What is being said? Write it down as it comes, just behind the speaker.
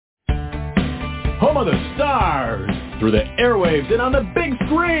home of the stars, through the airwaves and on the big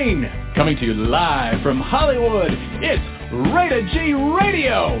screen. Coming to you live from Hollywood, it's Rated G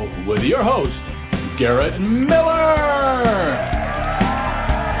Radio with your host, Gerard Miller.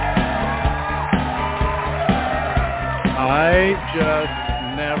 I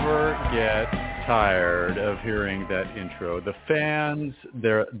just never get tired of hearing that intro. The fans,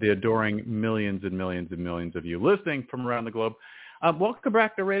 the adoring millions and millions and millions of you listening from around the globe. Welcome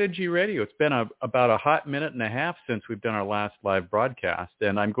back to Rated G Radio. It's been about a hot minute and a half since we've done our last live broadcast,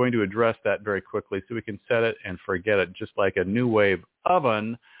 and I'm going to address that very quickly so we can set it and forget it, just like a new wave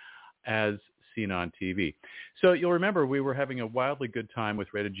oven as seen on TV. So you'll remember we were having a wildly good time with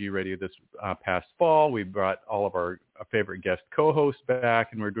Rated G Radio this past fall. We brought all of our favorite guest co-hosts back,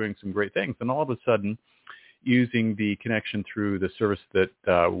 and we're doing some great things. And all of a sudden, using the connection through the service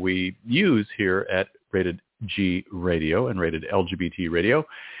that we use here at Rated G Radio and Rated LGBT Radio,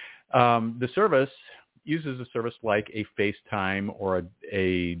 the service uses a service like a FaceTime or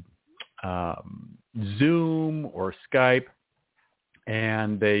a Zoom or Skype,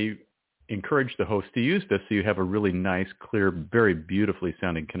 and they encourage the host to use this so you have a really nice, clear, very beautifully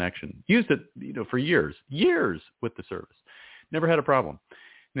sounding connection. Used it, for years with the service. Never had a problem.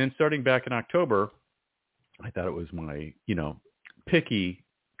 And then starting back in October, I thought it was my, picky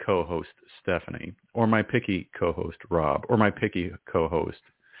co-host Stephanie, or my picky co-host Rob, or my picky co-host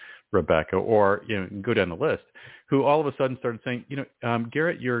Rebecca, or go down the list, who all of a sudden started saying,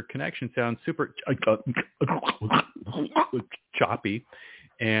 Garrett, your connection sounds super choppy.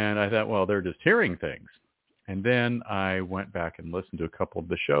 And I thought, well, they're just hearing things. And then I went back and listened to a couple of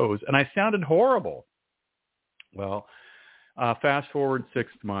the shows, and I sounded horrible. Well, fast forward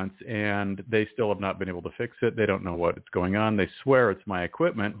 6 months, and they still have not been able to fix it. They don't know what's going on. They swear it's my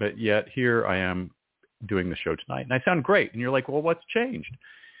equipment, but yet here I am doing the show tonight, and I sound great. And you're like, well, what's changed?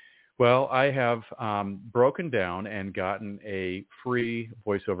 Well, I have broken down and gotten a free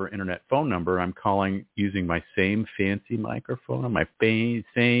voice-over internet phone number. I'm calling using my same fancy microphone and my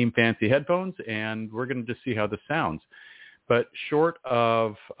same fancy headphones, and we're going to just see how this sounds. But short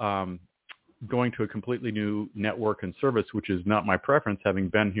of going to a completely new network and service, which is not my preference, having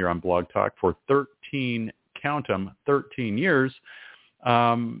been here on Blog Talk for 13 years,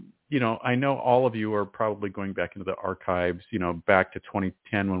 I know all of you are probably going back into the archives, back to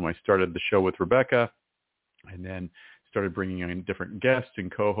 2010 when I started the show with Rebecca, and then started bringing in different guests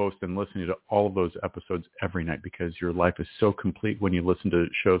and co-hosts and listening to all of those episodes every night because your life is so complete when you listen to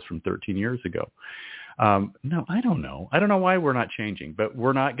shows from 13 years ago. No, I don't know. I don't know why we're not changing, but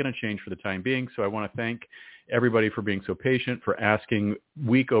we're not going to change for the time being. So I want to thank everybody for being so patient, for asking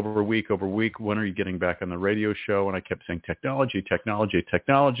week over week over week, when are you getting back on the radio show? And I kept saying technology, technology,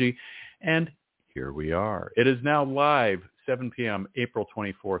 technology. And here we are. It is now live, 7 p.m., April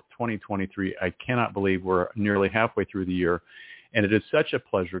 24th, 2023. I cannot believe we're nearly halfway through the year. And it is such a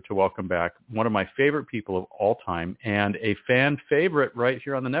pleasure to welcome back one of my favorite people of all time and a fan favorite right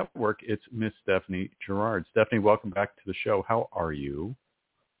here on the network. It's Miss Stephanie Gerard. Stephanie, welcome back to the show. How are you?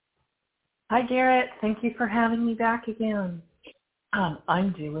 Hi, Garrett. Thank you for having me back again.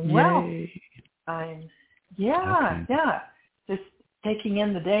 I'm doing well. Yay. Yeah. Just taking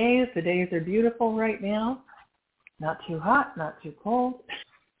in the days. The days are beautiful right now. Not too hot, not too cold.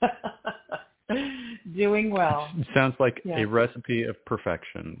 Doing well. Sounds like a recipe of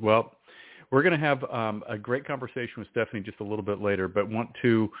perfection. Well, we're going to have a great conversation with Stephanie just a little bit later, but want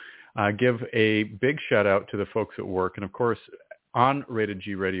to give a big shout out to the folks at work. And of course, on Rated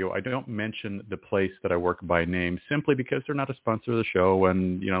G Radio, I don't mention the place that I work by name simply because they're not a sponsor of the show,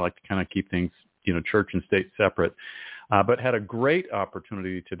 and I like to kind of keep things church and state separate. But had a great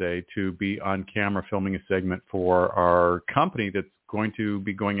opportunity today to be on camera filming a segment for our company that's going to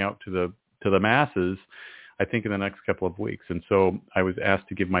be going out to the masses, I think, in the next couple of weeks. And so I was asked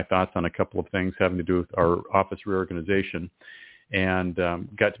to give my thoughts on a couple of things having to do with our office reorganization, and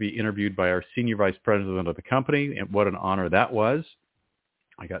got to be interviewed by our senior vice president of the company, and what an honor that was.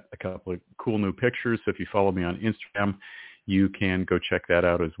 I got a couple of cool new pictures, so if you follow me on Instagram, you can go check that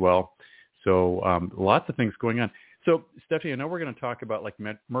out as well. So lots of things going on. So, Stephanie, I know we're going to talk about like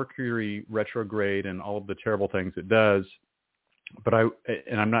Mercury retrograde and all of the terrible things it does, but I'm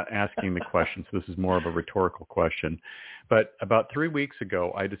not asking the question, so this is more of a rhetorical question. But about 3 weeks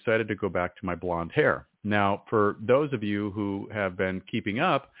ago, I decided to go back to my blonde hair. Now, for those of you who have been keeping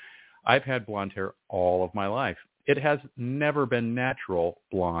up, I've had blonde hair all of my life. It has never been natural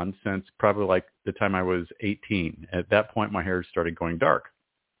blonde since probably like the time I was 18. At that point, my hair started going dark.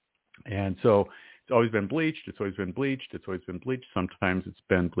 And so it's always been bleached. It's always been bleached. It's always been bleached. Sometimes it's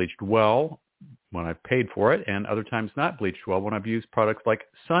been bleached well, when I paid for it, and other times not bleached well when I've used products like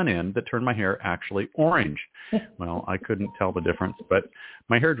Sun-In that turned my hair actually orange. Well, I couldn't tell the difference, but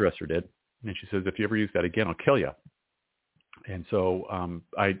my hairdresser did. And she says, if you ever use that again, I'll kill you. And so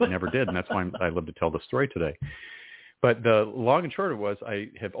I never did, and that's why I live to tell the story today. But the long and short of it was I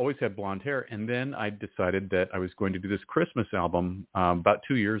have always had blonde hair, and then I decided that I was going to do this Christmas album about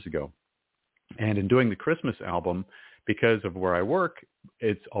 2 years ago. And in doing the Christmas album, because of where I work,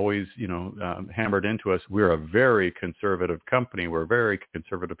 it's always, hammered into us, we're a very conservative company. We're very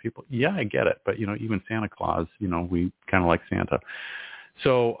conservative people. Yeah, I get it. But, even Santa Claus, we kind of like Santa.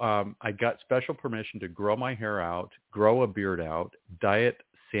 So I got special permission to grow my hair out, grow a beard out, dye it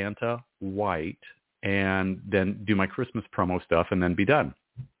Santa white, and then do my Christmas promo stuff and then be done.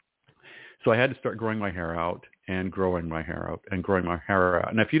 So I had to start growing my hair out and growing my hair out and growing my hair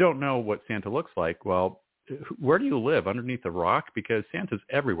out. And if you don't know what Santa looks like, well, where do you live? Underneath a rock? Because Santa's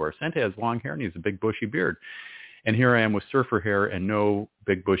everywhere. Santa has long hair and he has a big bushy beard. And here I am with surfer hair and no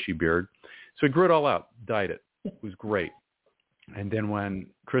big bushy beard. So I grew it all out, dyed it. It was great. And then when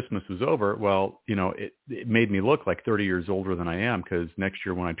Christmas was over, well, it made me look like 30 years older than I am, because next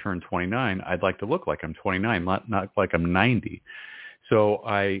year when I turn 29, I'd like to look like I'm 29, not like I'm 90. So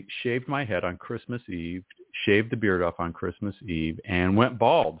I shaved my head on Christmas Eve, shaved the beard off on Christmas Eve, and went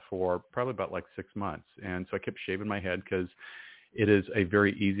bald for probably about 6 months. And so I kept shaving my head because it is a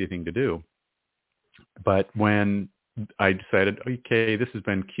very easy thing to do. But when I decided, okay, this has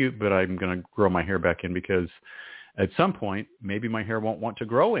been cute, but I'm going to grow my hair back in because at some point, maybe my hair won't want to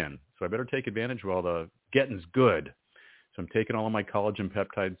grow in. So I better take advantage while the getting's good. So I'm taking all of my collagen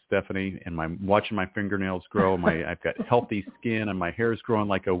peptides, Stephanie, and I'm watching my fingernails grow. I've got healthy skin, and my hair is growing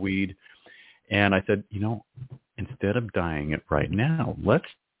like a weed. And I said, instead of dyeing it right now, let's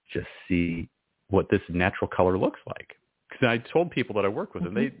just see what this natural color looks like. Because I told people that I work with,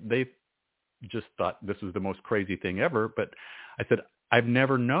 and they just thought this was the most crazy thing ever. But I said, I've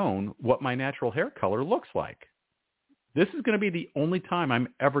never known what my natural hair color looks like. This is going to be the only time I'm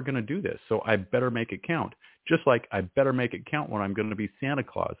ever going to do this, so I better make it count. Just like I better make it count when I'm going to be Santa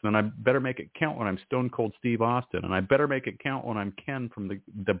Claus, and I better make it count when I'm Stone Cold Steve Austin, and I better make it count when I'm Ken from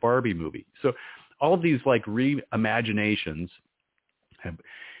the Barbie movie. So all of these reimaginations have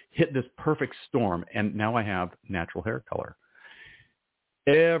hit this perfect storm, and now I have natural hair color.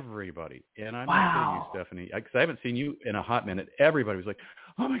 Everybody, and I'm not saying you, Stephanie, because I haven't seen you in a hot minute. Everybody was like,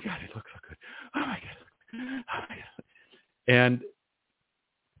 "Oh my God, it looks so good! Oh my God, oh my God!" And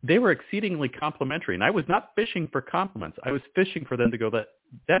they were exceedingly complimentary. And I was not fishing for compliments. I was fishing for them to go,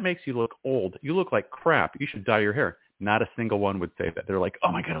 that makes you look old. You look like crap. You should dye your hair. Not a single one would say that. They're like,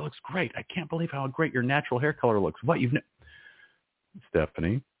 oh my God, it looks great. I can't believe how great your natural hair color looks. What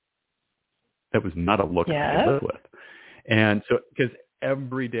Stephanie, that was not a look I live with. And so, because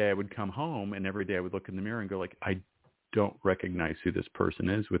every day I would come home and every day I would look in the mirror and go I don't recognize who this person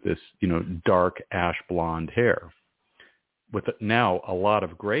is with this, dark ash blonde hair. With now a lot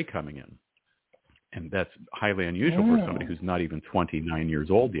of gray coming in. And that's highly unusual for somebody who's not even 29 years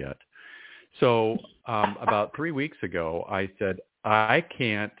old yet. So about 3 weeks ago, I said, I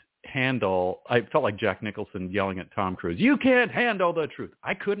felt like Jack Nicholson yelling at Tom Cruise, you can't handle the truth.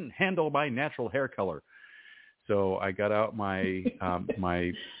 I couldn't handle my natural hair color. So I got out my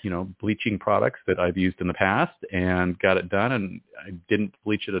bleaching products that I've used in the past and got it done. And I didn't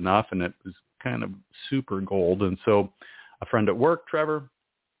bleach it enough, and it was kind of super gold. And so a friend at work, Trevor,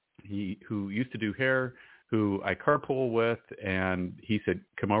 who used to do hair, who I carpool with, and he said,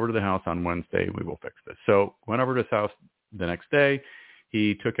 come over to the house on Wednesday and we will fix this. So went over to his house the next day.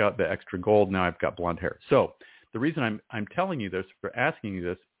 He took out the extra gold. Now I've got blonde hair. So the reason I'm telling you this, for asking you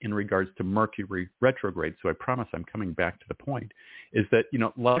this in regards to Mercury retrograde, so I promise I'm coming back to the point, is that,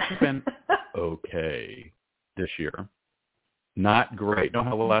 life has been okay this year. Not great. You know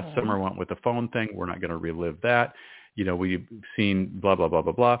how the last summer went with the phone thing? We're not going to relive that. We've seen blah, blah, blah,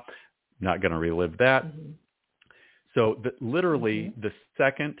 blah, blah. Not going to relive that. Mm-hmm. So literally the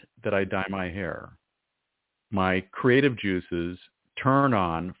second that I dye my hair, my creative juices turn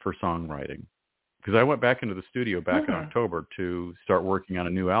on for songwriting. Because I went back into the studio back in October to start working on a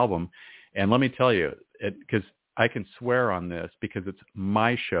new album. And let me tell you, because I can swear on this because it's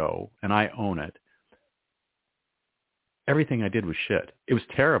my show and I own it. Everything I did was shit. It was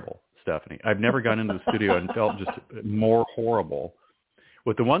terrible, Stephanie. I've never gone into the studio and felt just more horrible.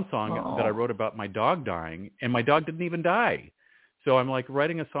 With the one song that I wrote about my dog dying, and my dog didn't even die. So I'm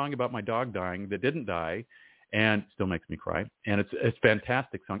writing a song about my dog dying that didn't die, and still makes me cry. And it's a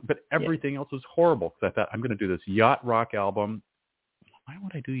fantastic song, but everything else was horrible. Because I thought, I'm going to do this yacht rock album. Why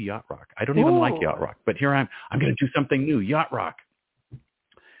would I do yacht rock? I don't even like yacht rock. But here I'm going to do something new, yacht rock.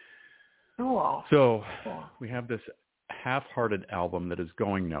 Cool. So we have this half-hearted album that is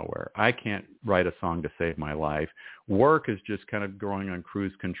going nowhere. I can't write a song to save my life. Work is just kind of going on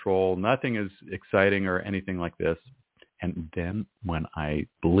cruise control. Nothing is exciting or anything like this. And then when I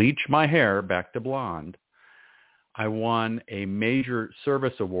bleach my hair back to blonde, I won a major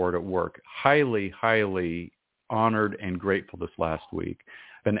service award at work. Highly, highly honored and grateful this last week.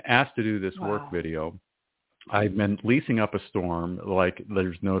 Been asked to do this work video. I've been leasing up a storm like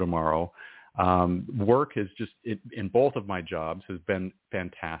there's no tomorrow. Work has just, in both of my jobs, has been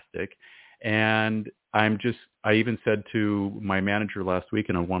fantastic. And I even said to my manager last week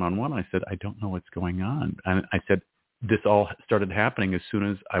in a one-on-one, I said, I don't know what's going on. And I said, this all started happening as soon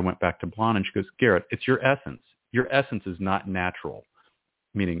as I went back to blonde. And she goes, Garrett, it's your essence. Your essence is not natural,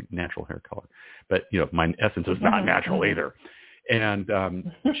 meaning natural hair color. But, my essence is not natural either. And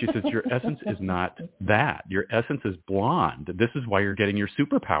she says, your essence is not that. Your essence is blonde. This is why you're getting your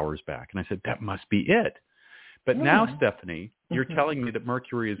superpowers back. And I said, that must be it. But now, Stephanie, you're telling me that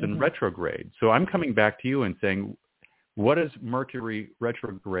Mercury is in retrograde. So I'm coming back to you and saying, what is Mercury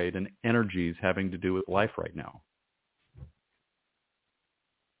retrograde and energies having to do with life right now?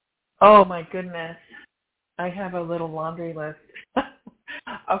 Oh, my goodness. I have a little laundry list.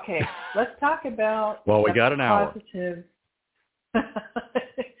 Okay, let's talk about well, we got an positive.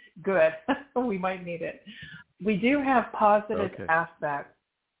 Good. We might need it. We do have positive aspects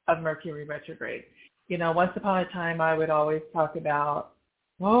of Mercury retrograde. Once upon a time, I would always talk about,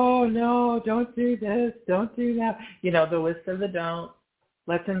 oh, no, don't do this, don't do that. The list of the don't.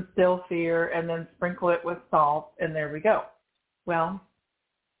 Let's instill fear and then sprinkle it with salt, and there we go. Well,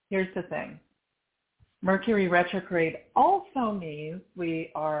 here's the thing. Mercury retrograde also means we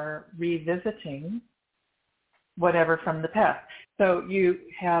are revisiting whatever from the past. So you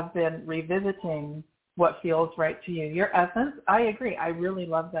have been revisiting what feels right to you. Your essence, I agree. I really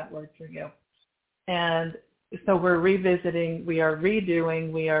love that word for you. And so we're revisiting, we are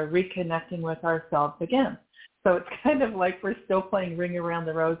redoing, we are reconnecting with ourselves again. So it's kind of like we're still playing Ring Around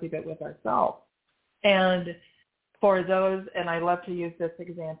the Rosie, but with ourselves. And for those, and I love to use this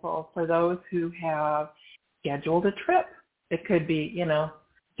example, for those who have scheduled a trip, it could be,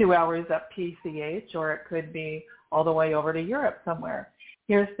 2 hours up PCH, or it could be all the way over to Europe somewhere.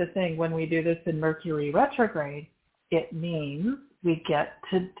 Here's the thing. When we do this in Mercury retrograde, it means we get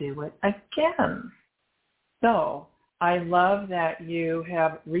to do it again. So I love that you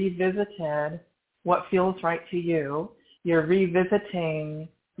have revisited what feels right to you. You're revisiting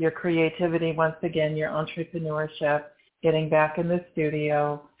your creativity once again, your entrepreneurship, getting back in the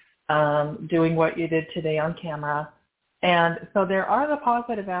studio, doing what you did today on camera. And so there are the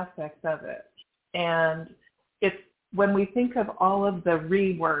positive aspects of it. And it's when we think of all of the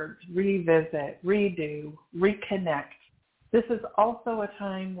re-words, revisit, redo, reconnect, this is also a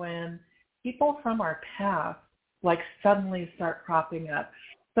time when people from our past suddenly start cropping up.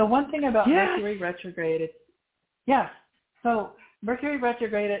 So one thing about Mercury retrograde is, so Mercury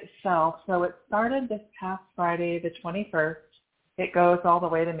retrograde itself, so it started this past Friday, the 21st. It goes all the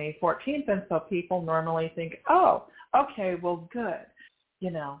way to May 14th, and so people normally think, oh, okay, well, good.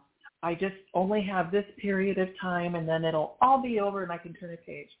 I just only have this period of time, and then it'll all be over, and I can turn a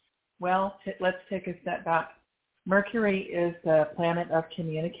page. Well, let's take a step back. Mercury is the planet of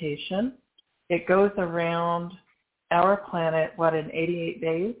communication. It goes around our planet, in 88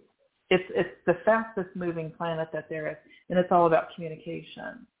 days? It's the fastest moving planet that there is, and it's all about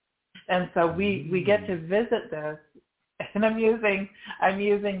communication. And so we get to visit this, and I'm using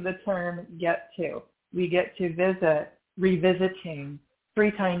the term get to. We get to visit, revisiting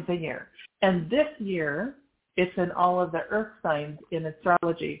 3 times a year. And this year, it's in all of the earth signs in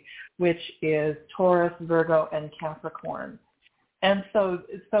astrology, which is Taurus, Virgo, and Capricorn. And so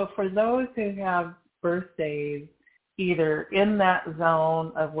for those who have birthdays either in that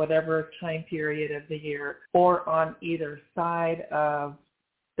zone of whatever time period of the year or on either side of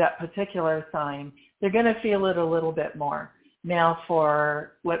that particular sign, they're going to feel it a little bit more. Now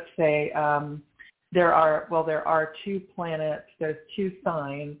for, let's say, there are 2 planets, there's 2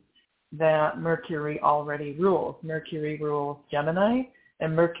 signs that Mercury already rules. Mercury rules Gemini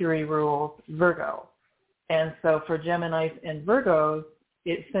and Mercury rules Virgo. And so for Geminis and Virgos,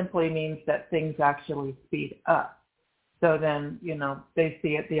 it simply means that things actually speed up. So then, they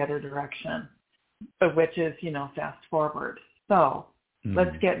see it the other direction, which is, fast forward. So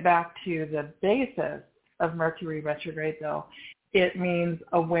let's get back to the basis of Mercury retrograde, though. It means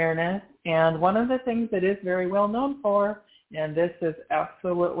awareness. And one of the things that is very well known for, and this is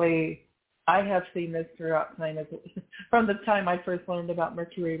absolutely, I have seen this throughout time from the time I first learned about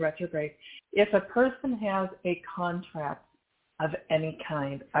Mercury retrograde. If a person has a contract of any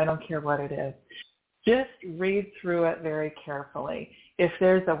kind. I don't care what it is. Just read through it very carefully. If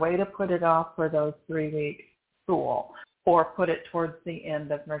there's a way to put it off for those 3 weeks, cool, or put it towards the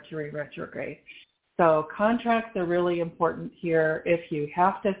end of Mercury retrograde. So contracts are really important here. If you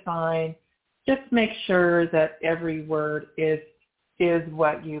have to sign, just make sure that every word is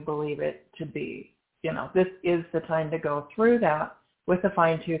what you believe it to be. This is the time to go through that with a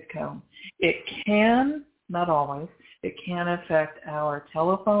fine-tooth comb. It can, not always, it can affect our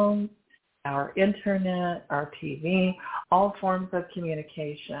telephones, our internet, our TV, all forms of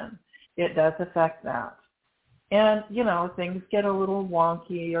communication. It does affect that. And, things get a little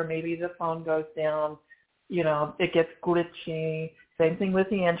wonky, or maybe the phone goes down, it gets glitchy. Same thing with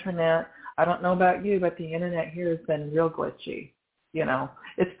the internet. I don't know about you, but the internet here has been real glitchy.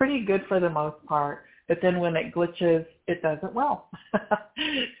 It's pretty good for the most part, but then when it glitches, it doesn't well.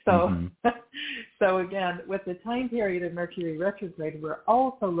 So again, with the time period of Mercury retrograde, we're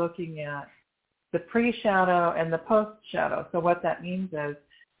also looking at the pre-shadow and the post-shadow. So what that means is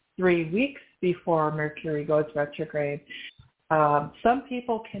 3 weeks before Mercury goes retrograde, some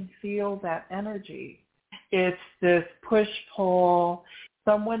people can feel that energy. It's this push-pull.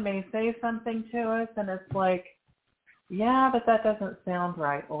 Someone may say something to us, and it's like, yeah, but that doesn't sound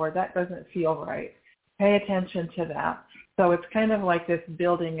right, or that doesn't feel right. Pay attention to that. So it's kind of like this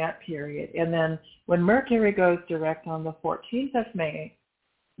building up period. And then when Mercury goes direct on the 14th of May,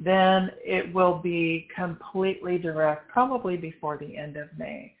 then it will be completely direct, probably before the end of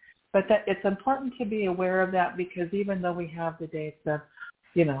May. But it's important to be aware of that, because even though we have the dates of,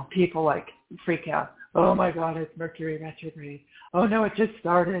 people like freak out. Oh my God, it's Mercury retrograde. Oh no, it just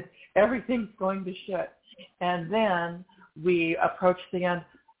started. Everything's going to shit. And then we approach the end.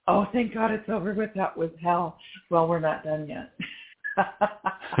 Oh, thank God it's over with. That was hell. Well, we're not done yet.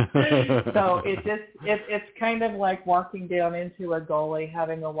 So it's kind of like walking down into a gully,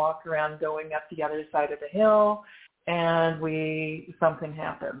 having a walk around, going up the other side of the hill, and something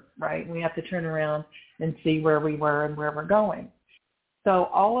happens, right? We have to turn around and see where we were and where we're going. So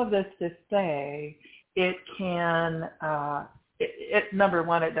all of this to say, it can, number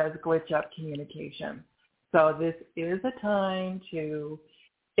one, it does glitch up communication. So this is a time to,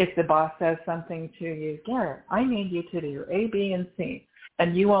 if the boss says something to you, Gerard, I need you to do A, B, and C,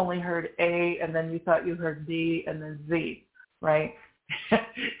 and you only heard A, and then you thought you heard D, and then Z, right?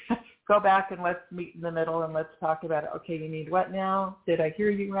 Go back and let's meet in the middle and let's talk about it. Okay, you need what now? Did I hear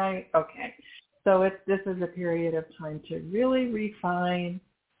you right? Okay. So this is a period of time to really refine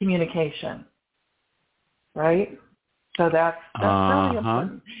communication, right? So that's really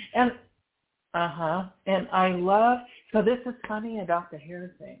important. And I love, so this is funny about the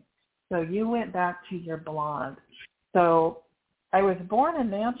hair thing. So you went back to your blonde. So I was born a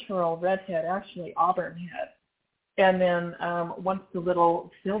natural redhead, actually auburn head. And then once the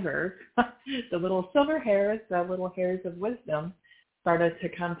little silver hairs, the little hairs of wisdom started to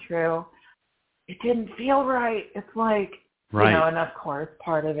come through, it didn't feel right. It's like, right. And of course,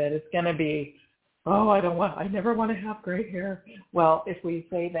 part of it is going to be, I never want to have gray hair. Well, if we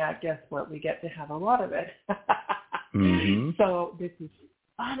say that, guess what? We get to have a lot of it. Mm-hmm. So this is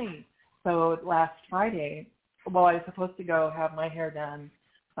funny. So last Friday, I was supposed to go have my hair done,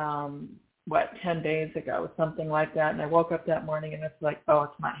 10 days ago, something like that. And I woke up that morning and it's like,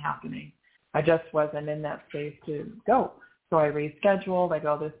 it's not happening. I just wasn't in that space to go. So I rescheduled. I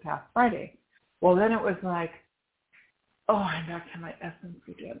go this past Friday. Well, then it was like, I'm back to my essence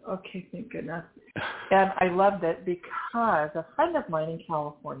again. Okay, thank goodness. And I loved it because a friend of mine in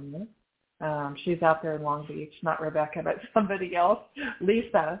California, she's out there in Long Beach, not Rebecca, but somebody else,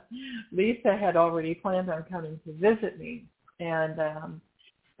 Lisa had already planned on coming to visit me. And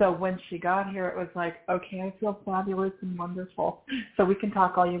so when she got here, it was like, okay, I feel fabulous and wonderful. So we can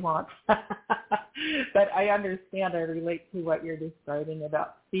talk all you want. But I understand, I relate to what you're describing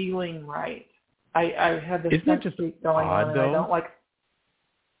about feeling right. I had this streak going on, and I don't like.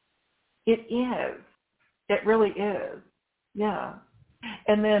 It is. It really is. Yeah.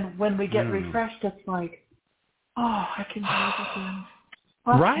 And then when we get refreshed, it's like, I can do it again.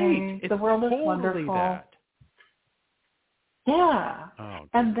 Okay, right. The world is totally wonderful. That. Yeah. Oh,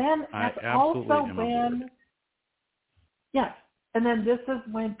 and then I also when, yes, and then this is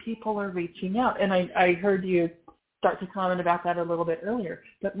when people are reaching out. And I heard you start to comment about that a little bit earlier.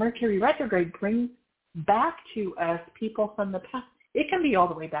 But Mercury retrograde brings back to us people from the past. It can be all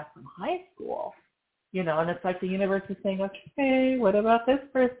the way back from high school, and it's like the universe is saying, okay, what about this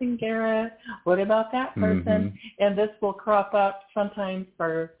person, Gerard? What about that person? Mm-hmm. And this will crop up sometimes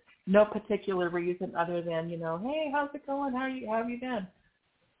for no particular reason other than, hey, how's it going? How have you been?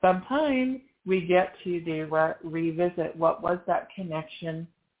 Sometimes we get to revisit what was that connection,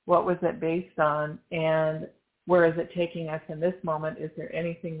 what was it based on, and where is it taking us in this moment? Is there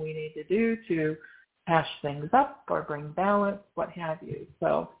anything we need to do to hash things up or bring balance, what have you?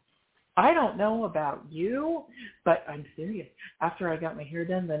 So I don't know about you, but I'm serious. After I got my hair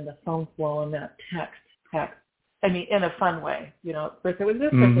done, then the phone's blowing up, text. I mean, in a fun way. You know, first it was this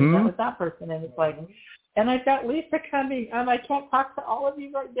person, that was that person, and it's like, and I've got Lisa coming, and I can't talk to all of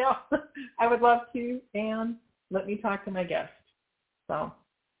you right now. I would love to, and let me talk to my guest. So.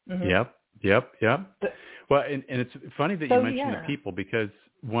 Yep. Well, and it's funny that you mentioned the people, because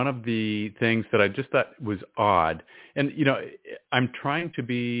one of the things that I just thought was odd, and, you know, I'm trying to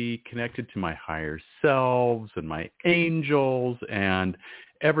be connected to my higher selves and my angels, and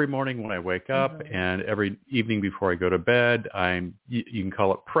every morning when I wake up and every evening before I go to bed, you can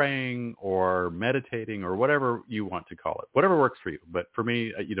call it praying or meditating or whatever you want to call it, whatever works for you. But for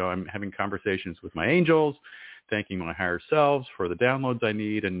me, you know, I'm having conversations with my angels, thanking my higher selves for the downloads I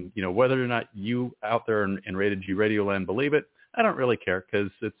need. And, you know, whether or not you out there in Rated G Radio Land believe it, I don't really care,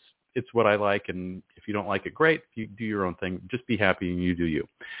 because it's what I like. And if you don't like it, great. If you do your own thing, just be happy and you do you.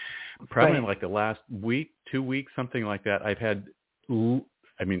 Probably in like the last week, 2 weeks, something like that, I've had,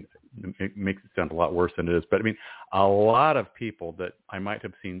 I mean, it makes it sound a lot worse than it is, but I mean, a lot of people that I might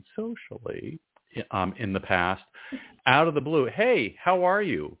have seen socially in the past, out of the blue, hey, how are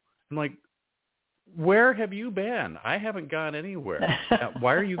you? I'm like, where have you been? I haven't gone anywhere.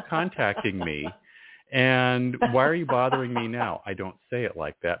 Why are you contacting me? And why are you bothering me now? I don't say it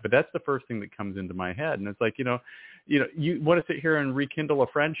like that, but that's the first thing that comes into my head. And it's like, you know, you want to sit here and rekindle a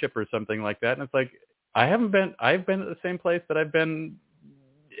friendship or something like that. And it's like, I've been at the same place that I've been,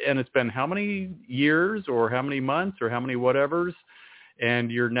 and it's been how many years or how many months or how many whatevers,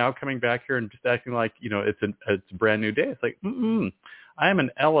 and you're now coming back here and just acting like, you know, it's a brand new day. It's like, I'm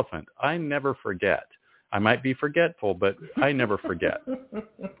an elephant. I never forget. I might be forgetful, but I never forget.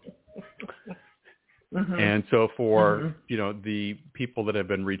 And so for, you know, the people that have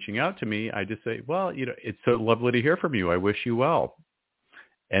been reaching out to me, I just say, well, you know, it's so lovely to hear from you. I wish you well.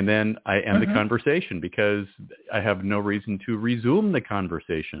 And then I end the conversation, because I have no reason to resume the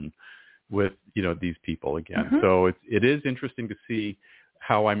conversation with, you know, these people again. So it is interesting to see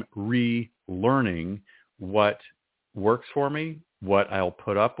how I'm relearning what works for me, what I'll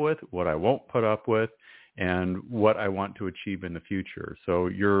put up with, what I won't put up with, and what I want to achieve in the future. So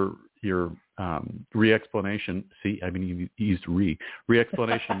your re-explanation, see, I mean, you used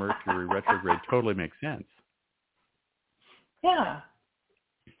re-explanation Mercury retrograde totally makes sense. Yeah.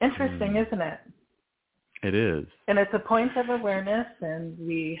 Interesting, isn't it? It is. And it's a point of awareness, and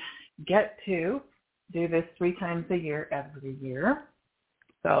we get to do this 3 times a year, every year.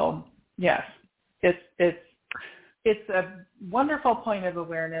 So, yes, it's a wonderful point of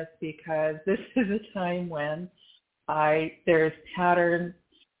awareness, because this is a time when there's patterns,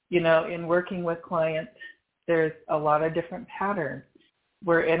 you know, in working with clients, there's a lot of different patterns.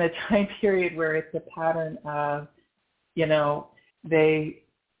 We're in a time period where it's a pattern of, you know, they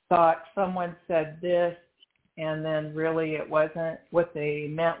thought someone said this, and then really it wasn't. What they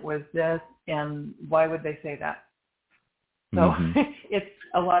meant was this, and why would they say that? So it's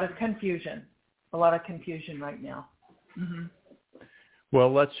a lot of confusion right now.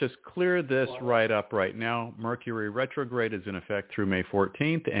 Well, let's just clear this right up right now. Mercury retrograde is in effect through May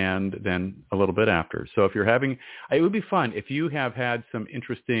 14th and then a little bit after. So if you're having, it would be fun if you have had some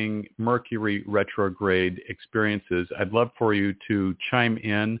interesting Mercury retrograde experiences. I'd love for you to chime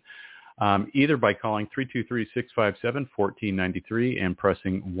in either by calling 323-657-1493 and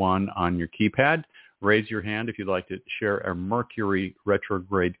pressing 1 on your keypad. Raise your hand if you'd like to share a Mercury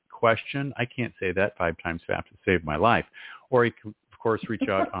retrograde question. I can't say that 5 times fast to save my life. Or you can, of course, reach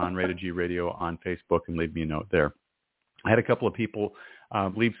out on Rated G Radio on Facebook and leave me a note there. I had a couple of people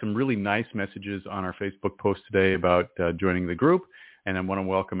leave some really nice messages on our Facebook post today about joining the group. And I want to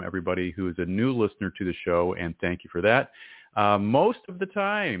welcome everybody who is a new listener to the show, and thank you for that. Most of the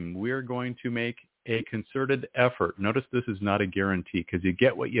time, we're going to make a concerted effort. Notice this is not a guarantee, because you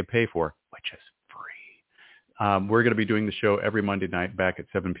get what you pay for, which is free. We're going to be doing the show every Monday night back at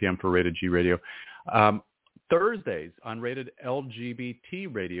 7 p.m. for Rated G Radio. Thursdays on Rated LGBT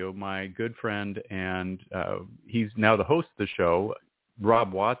Radio, my good friend, and he's now the host of the show,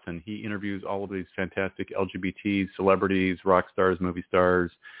 Rob Watson. He interviews all of these fantastic LGBT celebrities, rock stars, movie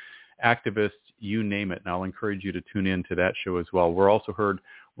stars, activists, you name it. And I'll encourage you to tune in to that show as well. We're also heard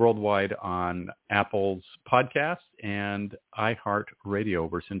worldwide on Apple's podcast and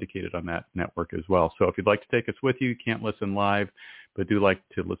iHeartRadio. We're syndicated on that network as well. So if you'd like to take us with you, you can't listen live, but do like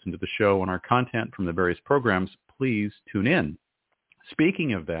to listen to the show and our content from the various programs, please tune in.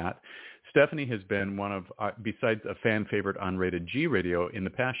 Speaking of that, Stephanie has been one of, besides a fan favorite on Rated G Radio, in the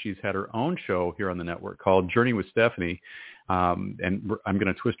past she's had her own show here on the network called Journey with Stephanie. And I'm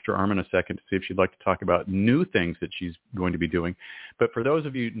going to twist her arm in a second to see if she'd like to talk about new things that she's going to be doing. But for those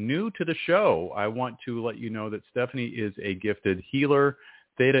of you new to the show, I want to let you know that Stephanie is a gifted healer,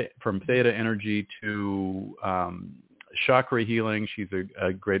 from theta energy to chakra healing. She's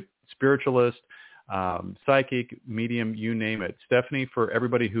a great spiritualist, psychic, medium, you name it. Stephanie, for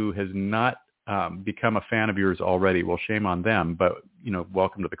everybody who has not become a fan of yours already, well, shame on them, but,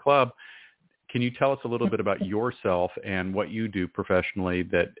 welcome to the club. Can you tell us a little bit about yourself and what you do professionally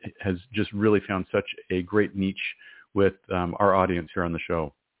that has just really found such a great niche with our audience here on the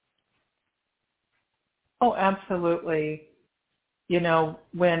show? Oh, absolutely.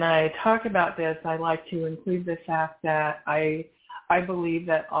 When I talk about this, I like to include the fact that I believe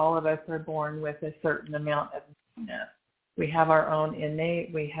that all of us are born with a certain amount of goodness. We have our own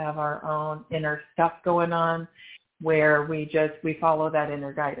innate, we have our own inner stuff going on where we follow that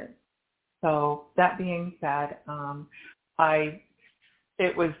inner guidance. So that being said,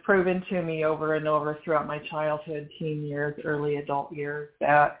 it was proven to me over and over throughout my childhood, teen years, early adult years,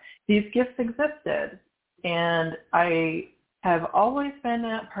 that these gifts existed. And I have always been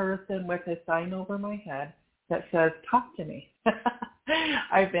that person with a sign over my head that says, talk to me.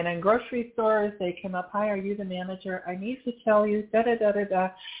 I've been in grocery stores. They come up, hi, are you the manager? I need to tell you, da-da-da-da-da.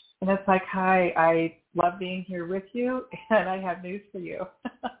 And it's like, hi, I love being here with you, and I have news for you.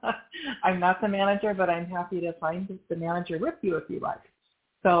 I'm not the manager, but I'm happy to find the manager with you if you like.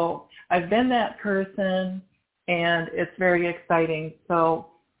 So I've been that person, and it's very exciting. So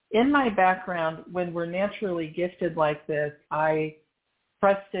in my background, when we're naturally gifted like this, I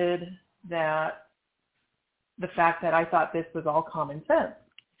trusted that the fact that I thought this was all common sense.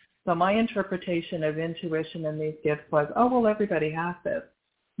 So my interpretation of intuition and these gifts was, oh, well, everybody has this.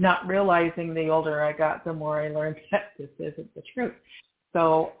 Not realizing the older I got, the more I learned that this isn't the truth.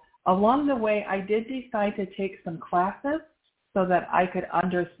 So along the way, I did decide to take some classes so that I could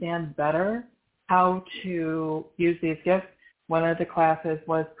understand better how to use these gifts. One of the classes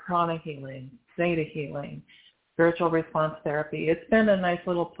was prana healing, theta healing, spiritual response therapy. It's been a nice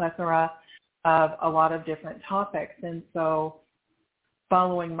little plethora of a lot of different topics. And so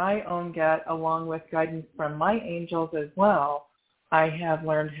following my own gut, along with guidance from my angels as well, I have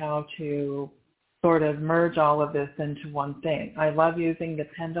learned how to sort of merge all of this into one thing. I love using the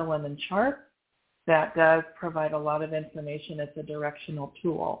pendulum and chart. That does provide a lot of information. It's a directional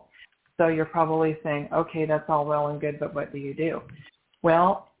tool. So you're probably saying, okay, that's all well and good, but what do you do?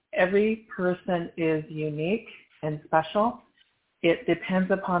 Well, every person is unique and special. It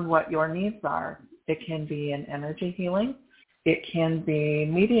depends upon what your needs are. It can be an energy healing. It can be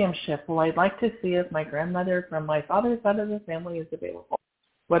mediumship. Well, I'd like to see if my grandmother from my father's side of the family is available.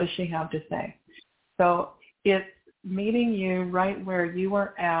 What does she have to say? So it's meeting you right where you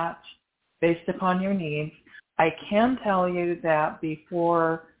are at based upon your needs. I can tell you that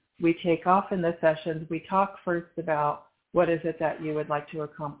before we take off in the sessions, we talk first about what is it that you would like to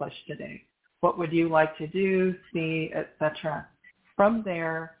accomplish today. What would you like to do, see, etc. From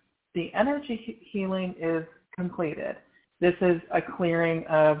there, the energy healing is completed. This is a clearing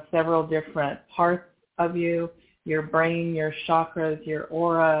of several different parts of you, your brain, your chakras, your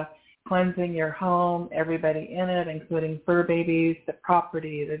aura, cleansing your home, everybody in it, including fur babies, the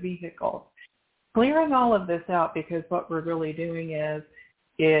property, the vehicles. Clearing all of this out, because what we're really doing is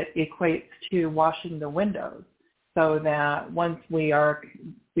it equates to washing the windows, so that once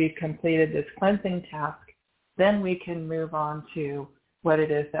we've completed this cleansing task, then we can move on to what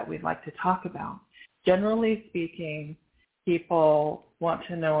it is that we'd like to talk about. Generally speaking, people want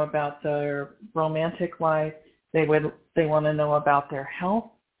to know about their romantic life. They want to know about their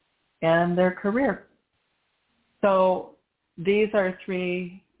health and their career. So these are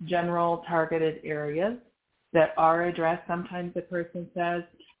three general targeted areas that are addressed. Sometimes the person says,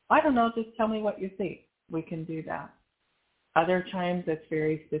 I don't know, just tell me what you see. We can do that. Other times it's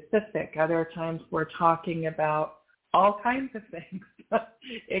very specific. Other times we're talking about all kinds of things.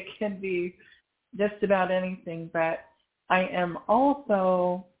 It can be just about anything, but I am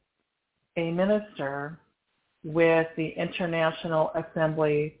also a minister with the International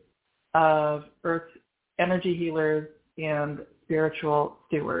Assembly of Earth Energy Healers and Spiritual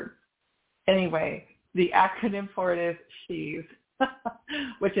Stewards. Anyway, the acronym for it is SHEEV,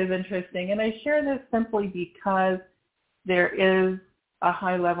 which is interesting. And I share this simply because there is a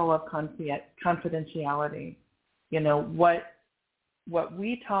high level of confidentiality. You know, what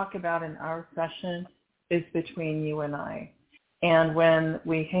we talk about in our session is between you and I. And when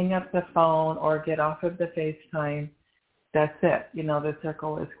we hang up the phone or get off of the FaceTime, that's it. You know, the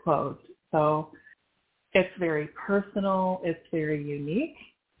circle is closed. So it's very personal. It's very unique.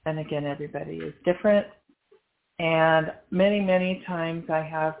 And again, everybody is different. And many, many times I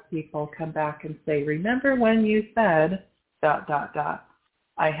have people come back and say, remember when you said ...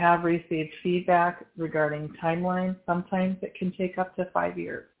 I have received feedback regarding timelines. Sometimes it can take up to 5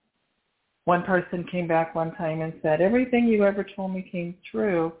 years. One person came back one time and said, everything you ever told me came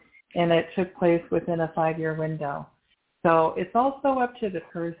true, and it took place within a 5-year window. So it's also up to the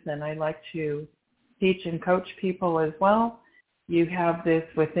person. I like to teach and coach people as well. You have this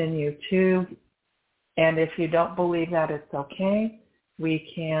within you too. And if you don't believe that, it's okay.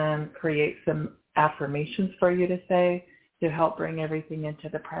 We can create some affirmations for you to say to help bring everything into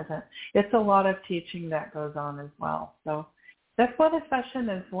the present. It's a lot of teaching that goes on as well. So that's what a session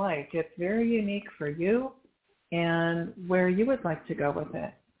is like. It's very unique for you and where you would like to go with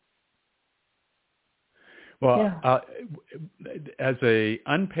it. Well, as a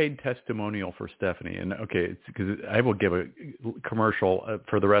unpaid testimonial for Stephanie, and okay, because I will give a commercial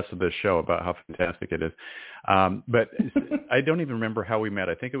for the rest of this show about how fantastic it is, but I don't even remember how we met.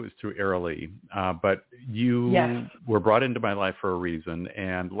 I think it was through Aralee, but you were brought into my life for a reason,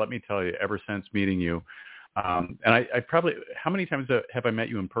 and let me tell you, ever since meeting you, and I probably, how many times have I met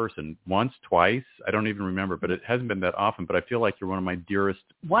you in person? Once, twice? I don't even remember, but it hasn't been that often, but I feel like you're one of my dearest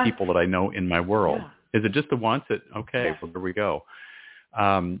people that I know in my world. Yeah. Is it just the once that, okay, well, there we go.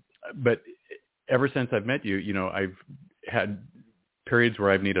 But ever since I've met you, you know, I've had periods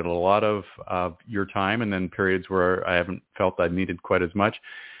where I've needed a lot of your time and then periods where I haven't felt I've needed quite as much.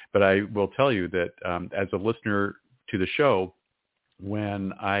 But I will tell you that as a listener to the show,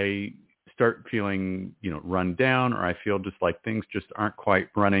 when I start feeling, you know, run down, or I feel just like things just aren't quite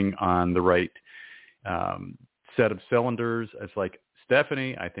running on the right set of cylinders, it's like,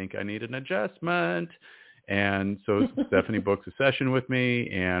 Stephanie, I think I need an adjustment. And so Stephanie books a session with me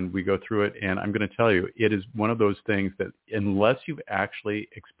and we go through it. And I'm going to tell you, it is one of those things that unless you've actually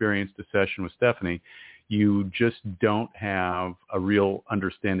experienced a session with Stephanie, you just don't have a real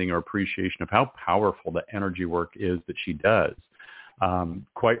understanding or appreciation of how powerful the energy work is that she does.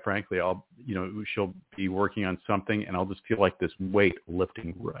 Quite frankly, she'll be working on something and I'll just feel like this weight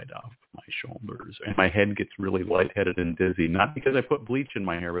lifting right off my shoulders and my head gets really lightheaded and dizzy, not because I put bleach in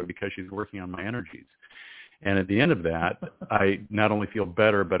my hair, but because she's working on my energies. And at the end of that, I not only feel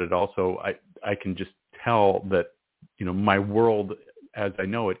better, but it also, I can just tell that, you know, my world as I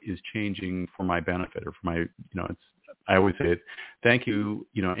know it is changing for my benefit or for my, you know, I always say it, thank you,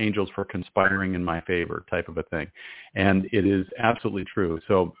 you know, angels for conspiring in my favor type of a thing. And it is absolutely true.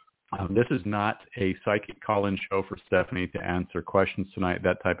 So this is not a psychic call-in show for Stephanie to answer questions tonight,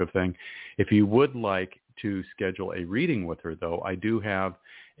 that type of thing. If you would like to schedule a reading with her, though, I do have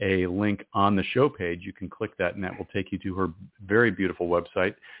a link on the show page. You can click that and that will take you to her very beautiful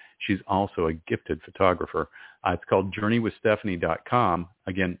website. She's also a gifted photographer. It's called journeywithstephanie.com.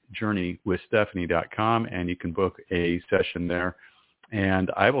 Again, journeywithstephanie.com, and you can book a session there.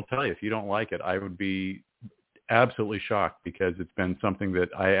 And I will tell you, if you don't like it, I would be absolutely shocked because it's been something that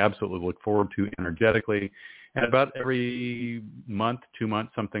I absolutely look forward to energetically. And about every month, 2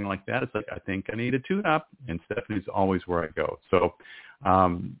 months, something like that, it's like, I think I need a tune-up, and Stephanie's always where I go. So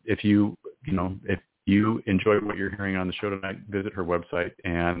if you enjoy what you're hearing on the show tonight, visit her website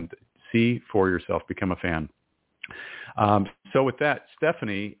and see for yourself, become a fan. So with that,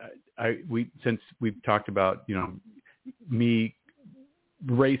 Stephanie, since we've talked about, you know, me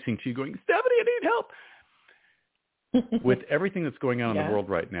racing to you going, Stephanie, I need help. With everything that's going on in the world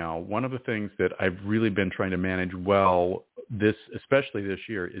right now, one of the things that I've really been trying to manage well, especially this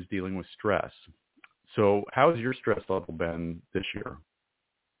year, is dealing with stress. So how has your stress level been this year?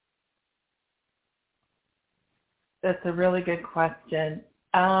 That's a really good question.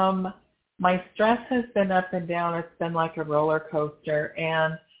 My stress has been up and down. It's been like a roller coaster.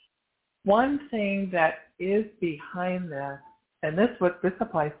 And one thing that is behind this, and this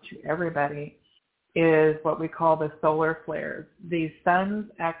applies to everybody, is what we call the solar flares. The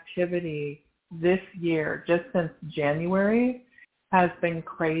sun's activity this year, just since January, has been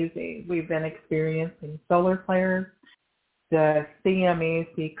crazy. We've been experiencing solar flares, the CMEs,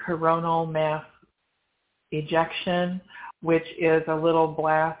 the coronal mass ejection, which is a little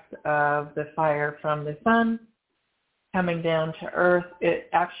blast of the fire from the sun coming down to Earth. It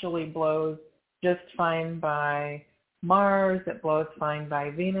actually blows just fine by Mars, it blows fine by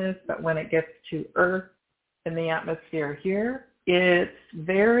Venus, but when it gets to Earth in the atmosphere here, it's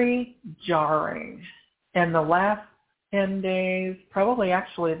very jarring. And the last 10 days, probably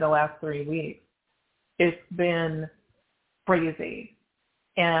actually the last 3 weeks, it's been crazy.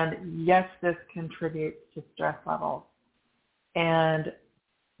 And yes, this contributes to stress levels. And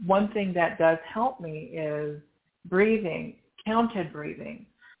one thing that does help me is breathing, counted breathing.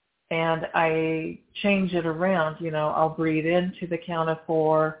 And I change it around. I'll breathe in to the count of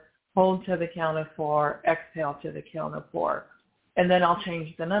 4, hold to the count of 4, exhale to the count of 4. And then I'll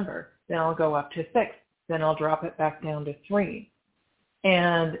change the number. Then I'll go up to 6. Then I'll drop it back down to 3.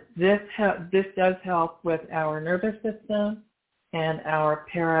 And this does help with our nervous system and our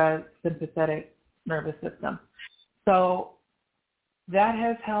parasympathetic nervous system. So that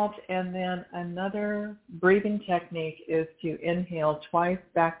has helped. And then another breathing technique is to inhale twice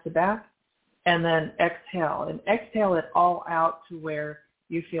back to back and then exhale. And exhale it all out to where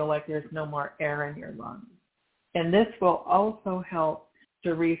you feel like there's no more air in your lungs. And this will also help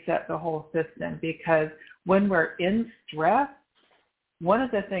to reset the whole system, because when we're in stress, one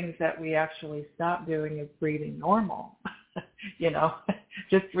of the things that we actually stop doing is breathing normal.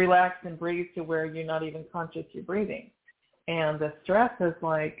 Just relax and breathe to where you're not even conscious you're breathing. And the stress is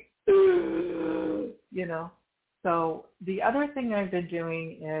like, So the other thing I've been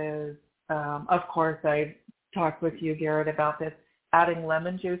doing is, of course, I've talked with you, Gerard, about this, adding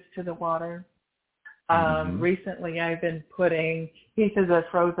lemon juice to the water. Recently, I've been putting pieces of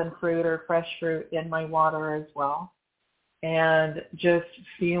frozen fruit or fresh fruit in my water as well, and just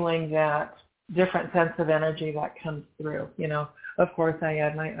feeling that different sense of energy that comes through. Of course, I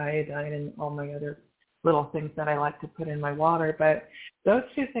add my iodine and all my other little things that I like to put in my water, but those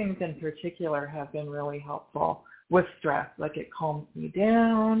two things in particular have been really helpful with stress. Like, it calms me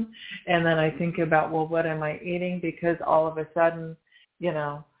down, and then I think about, well, what am I eating? Because all of a sudden,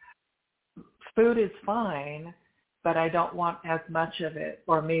 food is fine, but I don't want as much of it,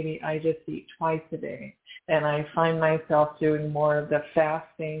 or maybe I just eat twice a day. And I find myself doing more of the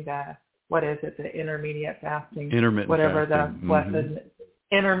fasting, the intermediate fasting, whatever fasting. The blessed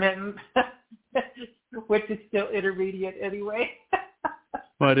intermittent, which is still intermediate anyway.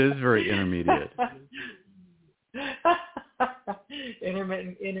 Well, it is very intermediate.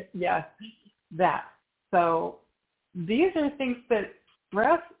 Intermittent, yes, that. So these are things that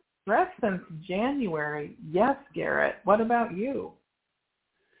stress since January. Yes, Garrett. What about you?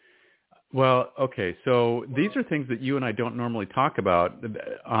 Well, okay. So these are things that you and I don't normally talk about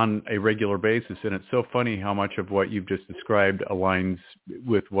on a regular basis, and it's so funny how much of what you've just described aligns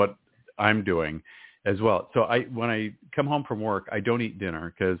with what I'm doing as well. So when I come home from work, I don't eat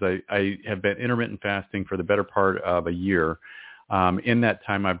dinner because I have been intermittent fasting for the better part of a year. In that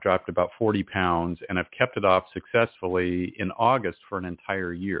time, I've dropped about 40 pounds, and I've kept it off successfully in August for an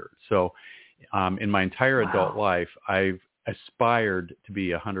entire year. So in my entire adult life, I've aspired to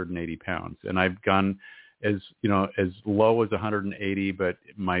be 180 pounds, and I've gone as low as 180, but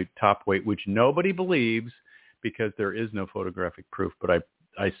my top weight, which nobody believes because there is no photographic proof, but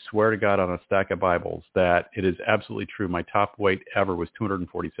I swear to God on a stack of Bibles that it is absolutely true. My top weight ever was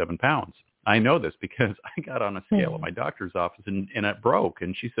 247 pounds. I know this because I got on a scale at my doctor's office and it broke.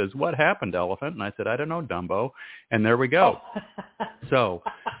 And she says, "What happened, elephant?" And I said, "I don't know, Dumbo." And there we go. So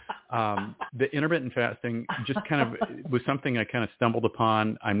the intermittent fasting just kind of was something I kind of stumbled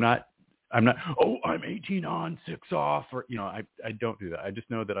upon. I'm not, oh, I'm 18 on, 6 off, or, I don't do that. I just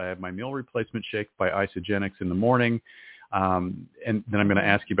know that I have my meal replacement shake by Isogenics in the morning. And then I'm going to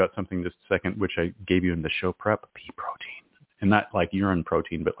ask you about something in just a second, which I gave you in the show prep, pea protein. And not like urine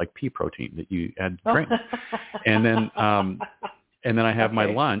protein, but like pea protein that you add to drink. And then I have my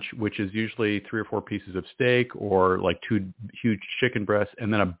lunch, which is usually 3 or 4 pieces of steak or like 2 huge chicken breasts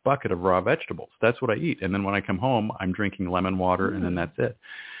and then a bucket of raw vegetables. That's what I eat. And then when I come home, I'm drinking lemon water and then that's it.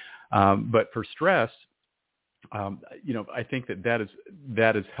 But for stress, I think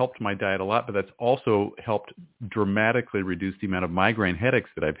that has helped my diet a lot, but that's also helped dramatically reduce the amount of migraine headaches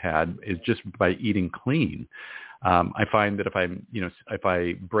that I've had is just by eating clean. I find that if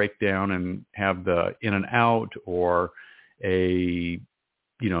I break down and have the In-N-Out or a,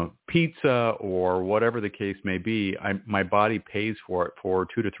 pizza or whatever the case may be, my body pays for it for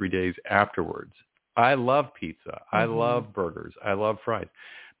 2 to 3 days afterwards. I love pizza. I love burgers. I love fries,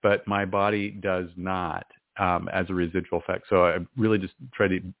 but my body does not as a residual effect. So I really just try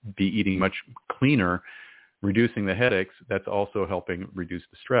to be eating much cleaner, reducing the headaches. That's also helping reduce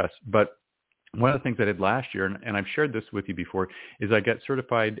the stress. But one of the things I did last year, and I've shared this with you before, is I got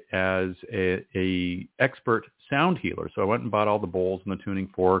certified as a expert sound healer. So I went and bought all the bowls and the tuning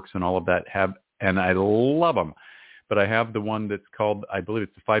forks and all of that, and I love them. But I have the one that's called, I believe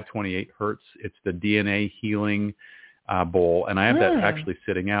it's the 528 hertz. It's the DNA healing bowl, and I have that actually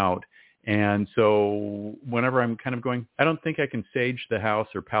sitting out. And so whenever I'm kind of going, I don't think I can sage the house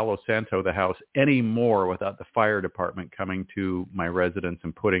or Palo Santo the house anymore without the fire department coming to my residence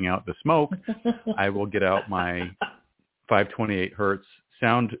and putting out the smoke, I will get out my 528 hertz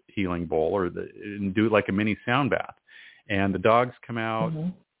sound healing bowl and do like a mini sound bath. And the dogs come out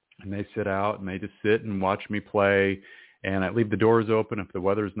and they sit out and they just sit and watch me play. And I leave the doors open if the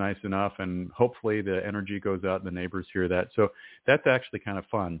weather's nice enough, and hopefully the energy goes out and the neighbors hear that. So that's actually kind of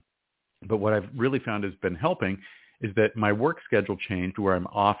fun. But what I've really found has been helping is that my work schedule changed where I'm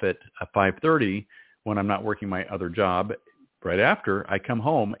off at 5:30 when I'm not working my other job. Right after I come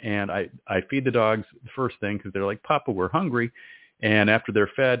home and I feed the dogs the first thing because they're like, Papa, we're hungry. And after they're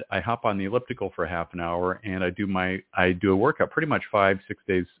fed, I hop on the elliptical for half an hour and I do a workout pretty much 5-6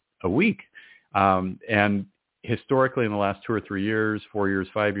 days a week. And historically in the last 2 or 3 years, 4 years,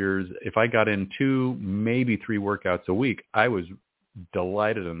 5 years, if I got in 2, maybe 3 workouts a week, I was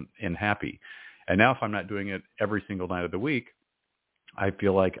delighted and happy. And now if I'm not doing it every single night of the week, I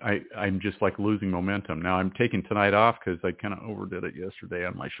feel like I'm just like losing momentum. Now I'm taking tonight off because I kind of overdid it yesterday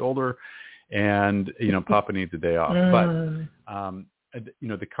on my shoulder, and Papa needs a day off. But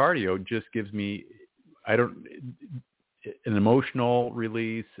the cardio just gives me an emotional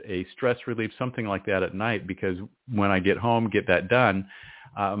release, a stress relief, something like that at night, because when I get home, get that done,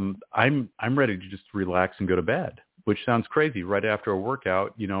 I'm ready to just relax and go to bed, which sounds crazy. Right after a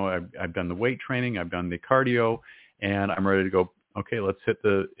workout, I've done the weight training, I've done the cardio, and I'm ready to go. Okay, let's hit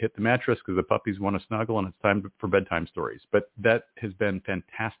the mattress because the puppies want to snuggle and it's time for bedtime stories. But that has been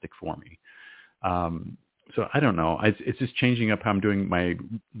fantastic for me. So I don't know. It's just changing up how I'm doing my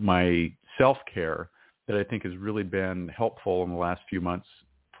self-care that I think has really been helpful in the last few months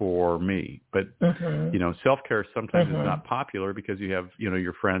for me. But, self-care sometimes is not popular because you have,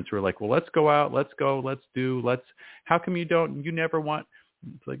 your friends who are like, well, let's go out, how come you never want?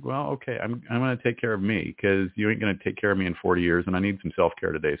 It's like, well, okay, I'm going to take care of me because you ain't going to take care of me in 40 years and I need some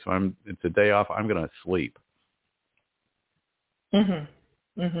self-care today. So it's a day off. I'm going to sleep. I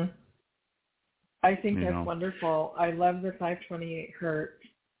think that's wonderful. I love the 528 hertz.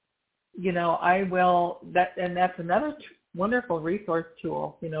 That's another wonderful resource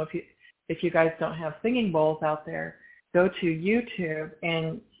tool. If you guys don't have singing bowls out there, go to YouTube,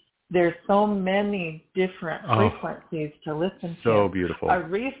 and there's so many different frequencies to listen to. So beautiful. A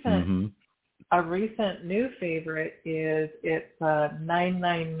recent new favorite is it's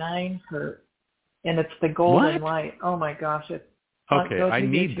 999 hertz, and it's the golden light. Oh my gosh! Okay, I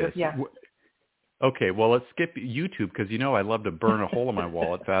need YouTube. this. Yeah. Okay, well, let's skip YouTube because, I love to burn a hole in my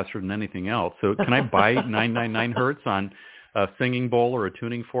wallet faster than anything else. So can I buy 999 hertz on a singing bowl or a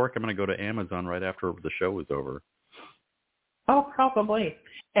tuning fork? I'm going to go to Amazon right after the show is over. Oh, probably.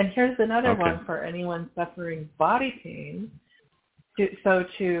 And here's another one for anyone suffering body pain.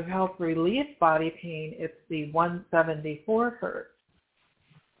 To help relieve body pain, it's the 174 hertz.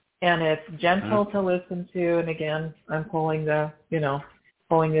 And it's gentle to listen to. And again, I'm pulling this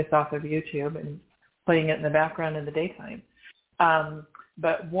off of YouTube and putting it in the background in the daytime.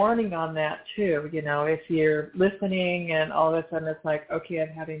 But warning on that too, if you're listening and all of a sudden it's like, okay, I've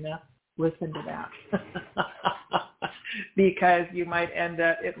had enough, listen to that. Because you might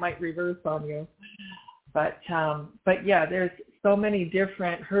it might reverse on you. But yeah, there's so many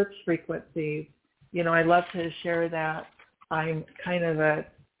different hertz frequencies. I love to share that. I'm kind of a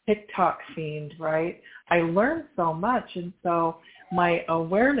TikTok fiend, right? I learned so much, and so my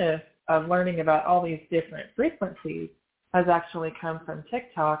awareness of learning about all these different frequencies has actually come from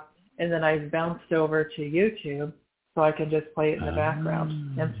TikTok, and then I've bounced over to YouTube so I can just play it in the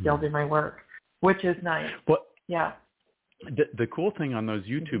background and still do my work, which is nice. Yeah. The cool thing on those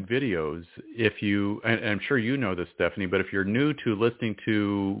YouTube videos, and I'm sure you know this, Stephanie, but if you're new to listening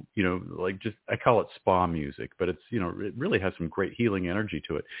to, I call it spa music, but it's, it really has some great healing energy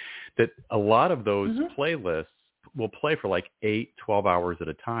to it, that a lot of those playlists will play for like 8-12 hours at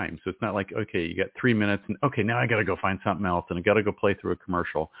a time. So it's not like, okay, you got 3 minutes and okay, now I got to go find something else and I got to go play through a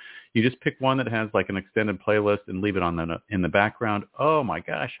commercial. You just pick one that has like an extended playlist and leave it on in the background. Oh my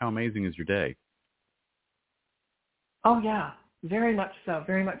gosh, how amazing is your day? Oh yeah, very much so,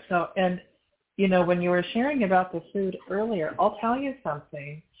 very much so. And, when you were sharing about the food earlier, I'll tell you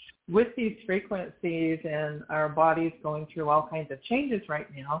something. With these frequencies and our bodies going through all kinds of changes right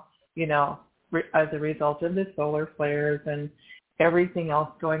now, as a result of the solar flares and everything else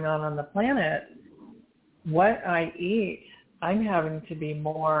going on the planet, what I eat, I'm having to be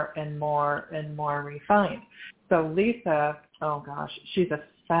more and more and more refined. So Lisa, oh gosh, she's a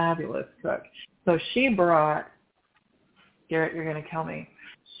fabulous cook. So she brought, Garrett, you're going to kill me.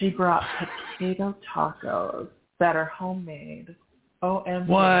 She brought potato tacos that are homemade. OMG.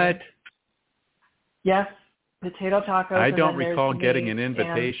 What? Yes, potato tacos. I don't recall getting an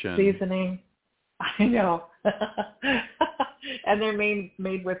invitation. Seasoning. I know. And they're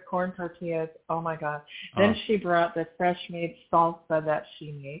made with corn tortillas. Oh my God. Then she brought the fresh made salsa that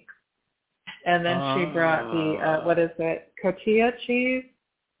she makes. And then she brought the, what is it? Cotija cheese?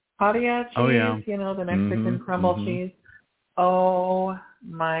 Padilla cheese, the Mexican crumble cheese. Oh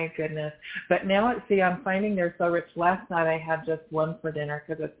my goodness. But now, I'm finding they're so rich. Last night I had just one for dinner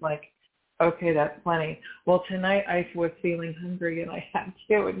because it's like, okay, that's plenty. Well, tonight I was feeling hungry and I had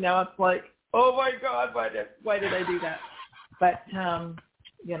two, and now it's like, oh my God, why did I do that? But,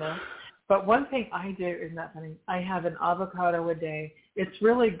 but one thing I do is not funny. I have an avocado a day. It's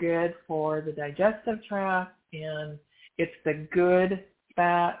really good for the digestive tract, and it's the good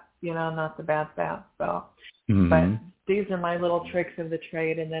fat, not the bad fat. So, but these are my little tricks of the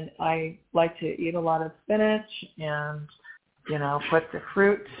trade. And then I like to eat a lot of spinach and, put the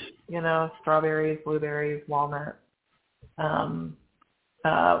fruit, strawberries, blueberries, walnuts,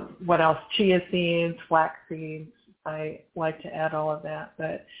 what else? Chia seeds, flax seeds. I like to add all of that.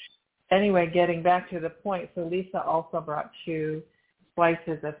 But anyway, getting back to the point, so Lisa also brought 2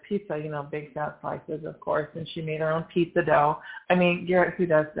 slices of pizza, big fat slices, of course, and she made her own pizza dough. I mean, Garrett, who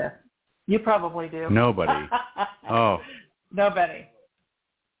does this? You probably do. Nobody. Oh. Nobody.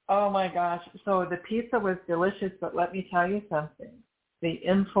 Oh, my gosh. So the pizza was delicious, but let me tell you something. The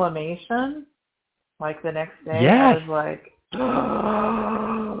inflammation, like the next day, I was like,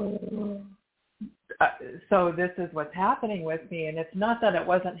 so this is what's happening with me. And it's not that it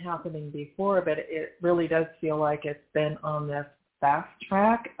wasn't happening before, but it really does feel like it's been on this fast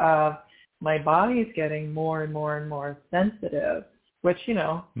track of my body's getting more and more and more sensitive, which, we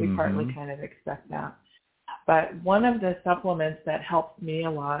partly kind of expect that. But one of the supplements that helps me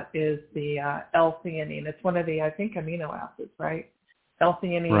a lot is the L-theanine. It's one of the, I think, amino acids, right?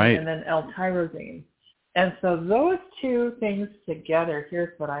 L-theanine and then L-tyrosine. And so those 2 things together,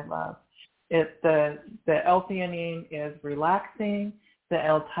 here's what I love. The L-theanine is relaxing. The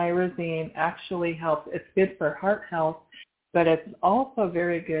L-tyrosine actually helps. It's good for heart health, but it's also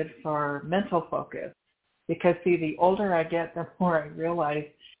very good for mental focus. Because, see, the older I get, the more I realize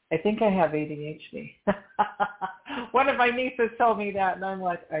I think I have ADHD. One of my nieces told me that, and I'm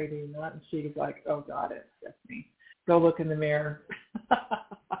like, I do not. And she's like, oh, God, it's just me. Go look in the mirror.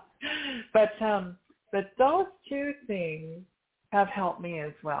 But those 2 things have helped me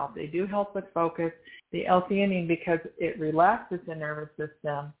as well. They do help with focus. The L-theanine, because it relaxes the nervous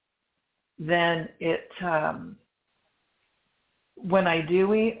system, then it, when I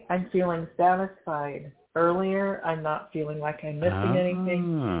do eat, I'm feeling satisfied. Earlier, I'm not feeling like I'm missing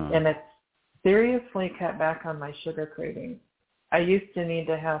anything, and it's seriously cut back on my sugar cravings. I used to need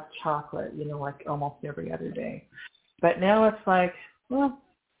to have chocolate, like almost every other day. But now it's like, well,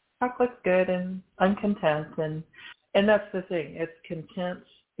 chocolate's good, and I'm content, and that's the thing. It's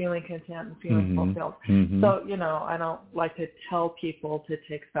feeling content and feeling fulfilled. So, I don't like to tell people to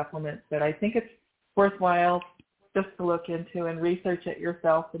take supplements, but I think it's worthwhile just to look into and research it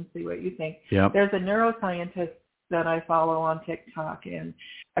yourself and see what you think. Yep. There's a neuroscientist that I follow on TikTok, and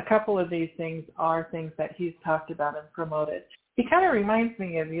a couple of these things are things that he's talked about and promoted. He kind of reminds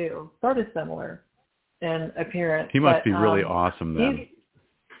me of you, sort of similar in appearance. He must be really awesome then.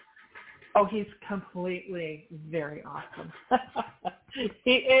 He's completely very awesome.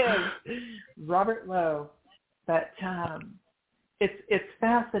 He is. Robert Lowe. But it's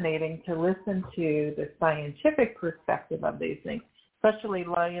fascinating to listen to the scientific perspective of these things, especially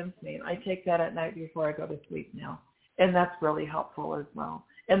lion's mane. I take that at night before I go to sleep now, and that's really helpful as well.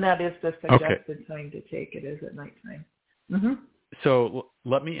 And that is the suggested time to take it, is at nighttime. So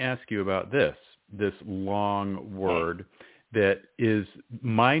let me ask you about this long word that is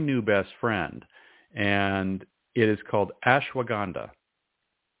my new best friend, and it is called ashwagandha.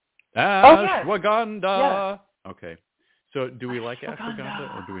 Ashwagandha. Oh, yes. Okay. So do we like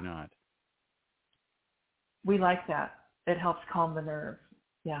ashwagandha or do we not? We like that. It helps calm the nerves.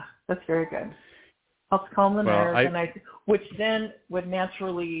 Yeah, that's very good. Helps calm the nerves, which then would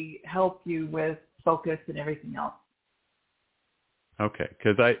naturally help you with focus and everything else. Okay,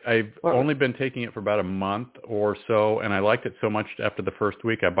 because I've only been taking it for about a month or so, and I liked it so much after the first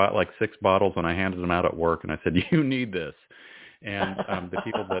week, I bought like 6 bottles and I handed them out at work, and I said, you need this. And the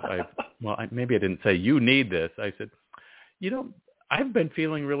people that maybe I didn't say, you need this. I said, I've been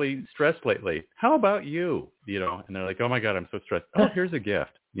feeling really stressed lately. How about you? And they're like, oh my God, I'm so stressed. Oh, here's a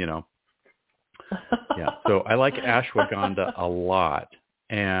gift, Yeah. So I like ashwagandha a lot.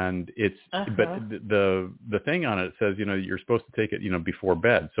 And it's, but the thing on it says, you're supposed to take it, before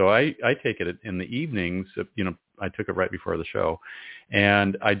bed. So I take it in the evenings, I took it right before the show.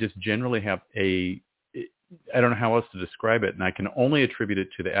 And I just generally have I don't know how else to describe it, and I can only attribute it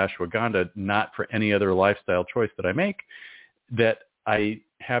to the ashwagandha, not for any other lifestyle choice that I make, that I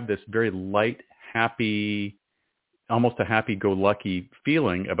have this very light, happy, almost a happy-go-lucky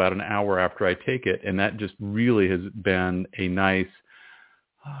feeling about an hour after I take it, and that just really has been a nice,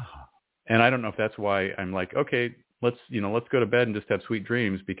 and I don't know if that's why I'm like, okay, let's go to bed and just have sweet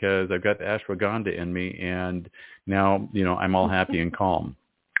dreams because I've got the ashwagandha in me, and now, I'm all happy and calm.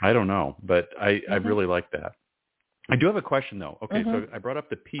 I don't know, but I really like that. I do have a question, though. Okay, so I brought up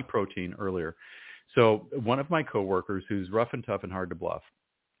the pea protein earlier. So one of my coworkers who's rough and tough and hard to bluff,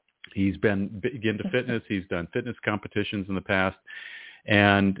 he's been into fitness. He's done fitness competitions in the past.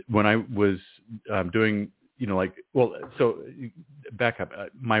 And when I was doing, so back up.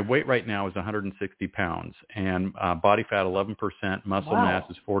 My weight right now is 160 pounds, and body fat 11%, muscle mass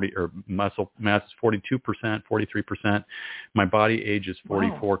is 42%, 43%. My body age is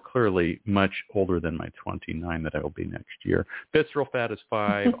 44, clearly much older than my 29 that I will be next year. Visceral fat is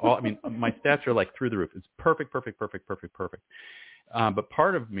 5. My stats are like through the roof. It's perfect. But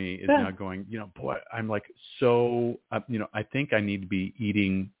part of me is now going, boy, I'm like, so, I think I need to be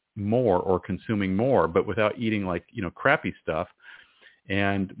eating more or consuming more, but without eating like, crappy stuff.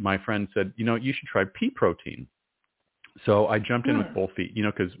 And my friend said, you should try pea protein. So I jumped in with both feet,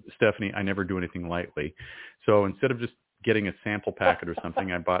 because Stephanie, I never do anything lightly. So instead of just getting a sample packet or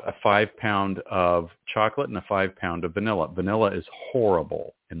something, I bought a 5-pound of chocolate and a 5-pound of vanilla. Vanilla is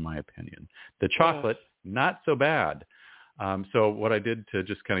horrible, in my opinion. The chocolate, not so bad. So what I did to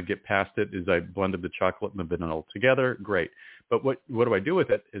just kind of get past it is I blended the chocolate and the vanilla together. Great. But what do I do with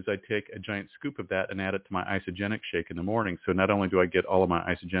it is I take a giant scoop of that and add it to my isogenic shake in the morning. So not only do I get all of my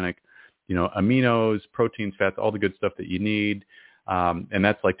isogenic, aminos, proteins, fats, all the good stuff that you need, and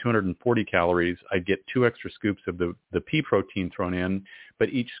that's like 240 calories. I get 2 extra scoops of the pea protein thrown in, but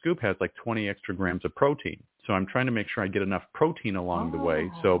each scoop has like 20 extra grams of protein. So I'm trying to make sure I get enough protein along the way.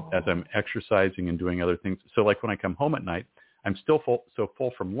 So as I'm exercising and doing other things, so like when I come home at night, I'm still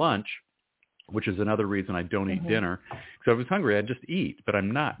full from lunch, which is another reason I don't eat dinner. Because if I was hungry, I'd just eat, but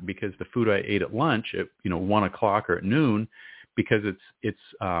I'm not, because the food I ate at lunch at 1 o'clock or at noon, because it's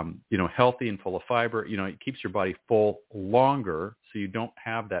healthy and full of fiber, it keeps your body full longer, so you don't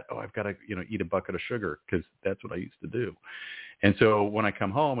have that, I've got to eat a bucket of sugar, because that's what I used to do. And so when I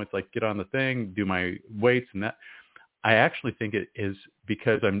come home, it's like, get on the thing, do my weights, and that. I actually think it is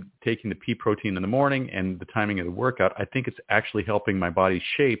because I'm taking the pea protein in the morning and the timing of the workout. I think it's actually helping my body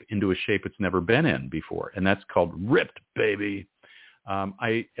shape into a shape it's never been in before, and that's called ripped, baby.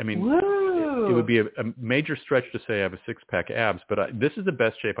 It would be a major stretch to say I have a 6-pack abs, but this is the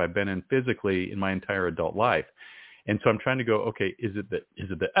best shape I've been in physically in my entire adult life. And so I'm trying to go, okay, is it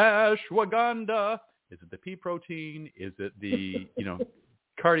the ashwagandha? Is it the pea protein? Is it the,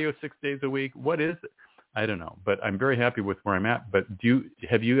 cardio 6 days a week? What is it? I don't know, but I'm very happy with where I'm at. But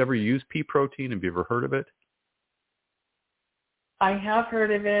have you ever used pea protein? Have you ever heard of it? I have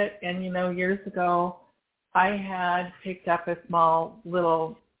heard of it, and years ago, I had picked up a small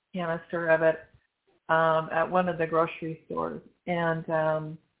little canister of it at one of the grocery stores, and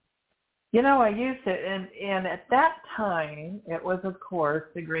I used it, and at that time, it was, of course,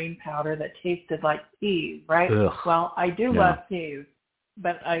 the green powder that tasted like peas, right? Ugh. Well, I do love peas.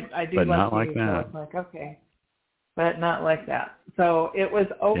 But I do love like peas, that. so it's like, okay, but not like that. So it was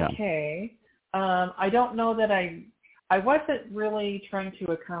okay. Yeah. I don't know that I wasn't really trying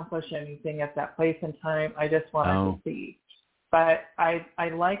to accomplish anything at that place in time. I just wanted to see. But I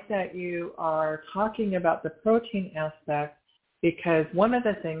like that you are talking about the protein aspect, because one of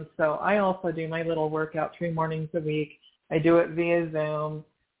the things, so I also do my little workout 3 mornings a week. I do it via Zoom.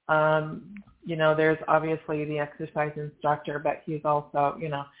 There's obviously the exercise instructor, but he's also,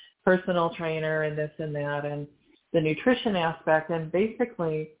 personal trainer and this and that, and the nutrition aspect. And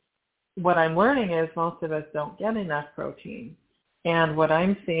basically what I'm learning is most of us don't get enough protein. And what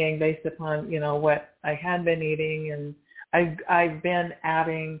I'm seeing based upon, what I had been eating, and I've been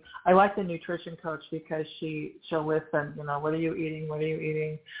adding, I like the nutrition coach because she'll listen, what are you eating? What are you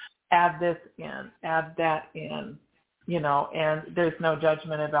eating? Add this in, add that in. And there's no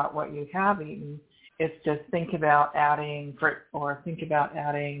judgment about what you have eaten. It's just think about adding fruit, or think about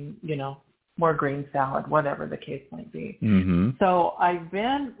adding, more green salad, whatever the case might be. Mm-hmm. So I've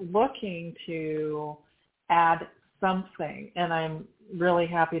been looking to add something, and I'm really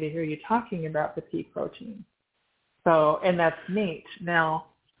happy to hear you talking about the pea protein. So, and that's neat. Now,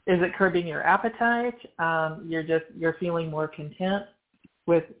 is it curbing your appetite? You're feeling more content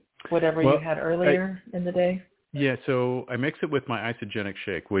with whatever you had earlier in the day? Yeah, so I mix it with my Isogenic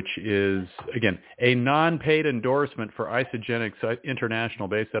shake, which is, again, a non-paid endorsement for Isogenics International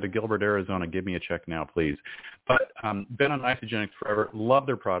based out of Gilbert, Arizona. Give me a check now, please. But been on Isogenics forever. Love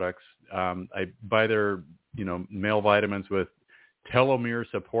their products. I buy their, male vitamins with telomere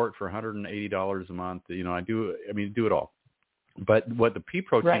support for $180 a month. Do it all. But what the pea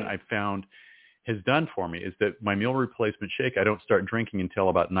protein I found has done for me is that my meal replacement shake, I don't start drinking until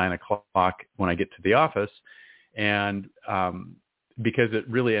about 9 o'clock when I get to the office. And because it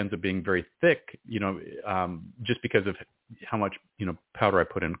really ends up being very thick, just because of how much, powder I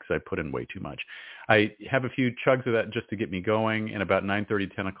put in, because I put in way too much. I have a few chugs of that just to get me going. And about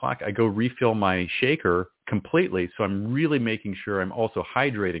 9:30, 10 o'clock, I go refill my shaker completely. So I'm really making sure I'm also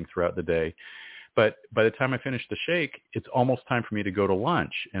hydrating throughout the day. But by the time I finish the shake, it's almost time for me to go to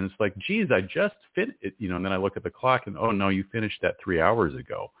lunch. And it's like, geez, I just finished it, and then I look at the clock and, oh, no, you finished that 3 hours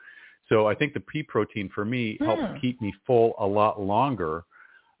ago. So I think the pea protein for me helps keep me full a lot longer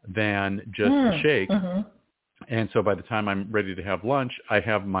than just the shake. Mm-hmm. And so by the time I'm ready to have lunch, I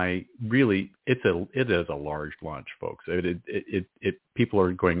have my it is a large lunch, folks. People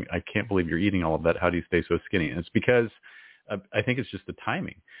are going, I can't believe you're eating all of that. How do you stay so skinny? And it's because I think it's just the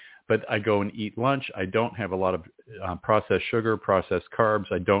timing. But I go and eat lunch. I don't have a lot of processed sugar, processed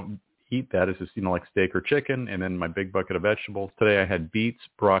carbs. I don't eat that. It's just, like steak or chicken, and then my big bucket of vegetables. Today I had beets,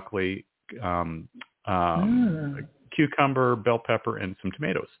 broccoli, cucumber, bell pepper, and some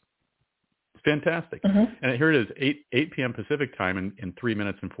tomatoes. Fantastic. Mm-hmm. And here it is, 8 p.m. Pacific time in 3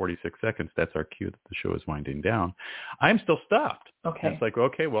 minutes and 46 seconds. That's our cue that the show is winding down. I'm still stuffed. Okay. And it's like,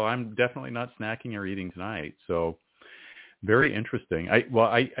 okay, well, I'm definitely not snacking or eating tonight. So very interesting.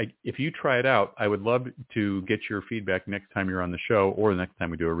 If you try it out, I would love to get your feedback next time you're on the show or the next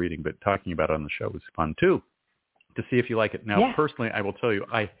time we do a reading, but talking about it on the show is fun too, to see if you like it. Now, Personally, I will tell you,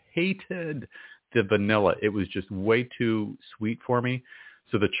 I hated the vanilla. It was just way too sweet for me.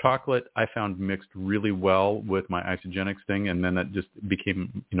 So the chocolate I found mixed really well with my Isogenics thing, and then that just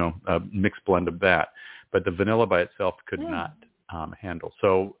became, a mixed blend of that. But the vanilla by itself could not handle.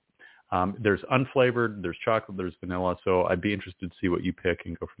 So there's unflavored, there's chocolate, there's vanilla. So I'd be interested to see what you pick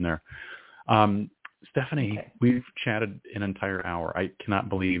and go from there. Stephanie, We've chatted an entire hour. I cannot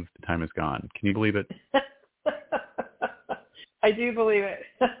believe the time is gone. Can you believe it? I do believe it.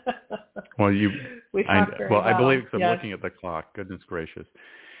 Well, I believe it because I'm looking at the clock. Goodness gracious.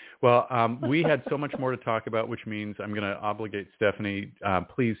 Well, we had so much more to talk about, which means I'm going to obligate Stephanie.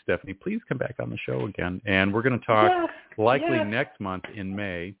 Please, Stephanie, please come back on the show again. And we're going to talk next month in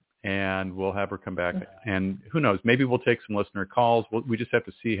May, and we'll have her come back. And who knows, maybe we'll take some listener calls. We just have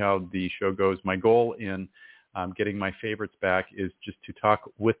to see how the show goes. My goal in getting my favorites back is just to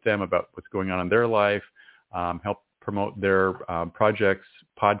talk with them about what's going on in their life, help promote their projects,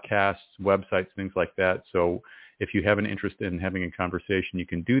 podcasts, websites, things like that. So if you have an interest in having a conversation, you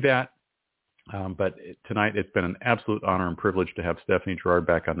can do that. But tonight, it's been an absolute honor and privilege to have Stephanie Gerard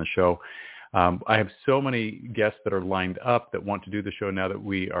back on the show. I have so many guests that are lined up that want to do the show now that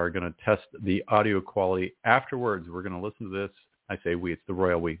we are going to test the audio quality afterwards. We're going to listen to this. I say we, it's the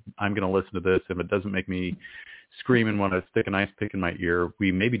royal we. I'm going to listen to this. If it doesn't make me scream and want to stick an ice pick in my ear,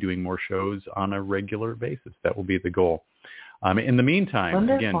 we may be doing more shows on a regular basis. That will be the goal. In the meantime,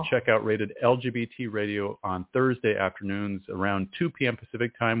 Again, check out Rated LGBT Radio on Thursday afternoons around 2 p.m.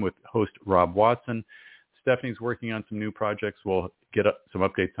 Pacific time with host Rob Watson. Stephanie's working on some new projects. We'll get some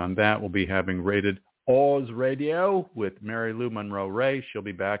updates on that. We'll be having Rated Oz Radio with Mary Lou Monroe Ray. She'll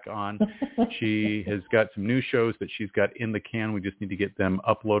be back on. She has got some new shows that she's got in the can. We just need to get them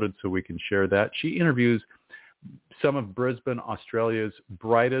uploaded so we can share that. She interviews some of Brisbane, Australia's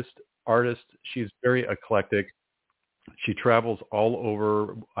brightest artists. She's very eclectic. She travels all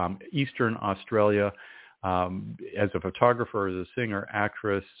over Eastern Australia as a photographer, as a singer,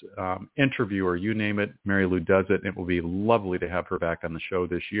 actress, interviewer, you name it. Mary Lou does it. It will be lovely to have her back on the show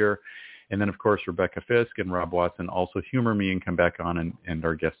this year. And then, of course, Rebecca Fisk and Rob Watson also humor me and come back on and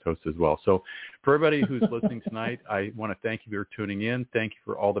our guest host as well. So for everybody who's listening tonight, I want to thank you for tuning in. Thank you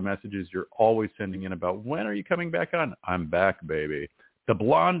for all the messages you're always sending in about when are you coming back on? I'm back, baby. The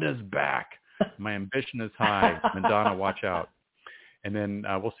blonde is back. My ambition is high. Madonna, watch out. And then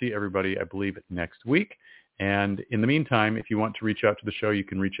we'll see everybody, I believe, next week. And in the meantime, if you want to reach out to the show, you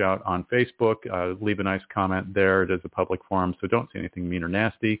can reach out on Facebook. Leave a nice comment there. It is a public forum, so don't say anything mean or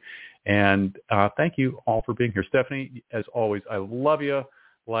nasty. And thank you all for being here. Stephanie, as always, I love you.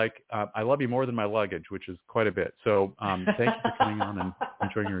 I love you more than my luggage, which is quite a bit. So thank you for coming on and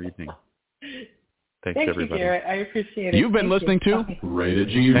enjoying your evening. Thanks, everybody. Thank you, Garrett. I appreciate it. You've been listening to Rated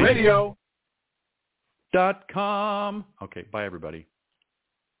G Radio. .com. Okay, bye, everybody.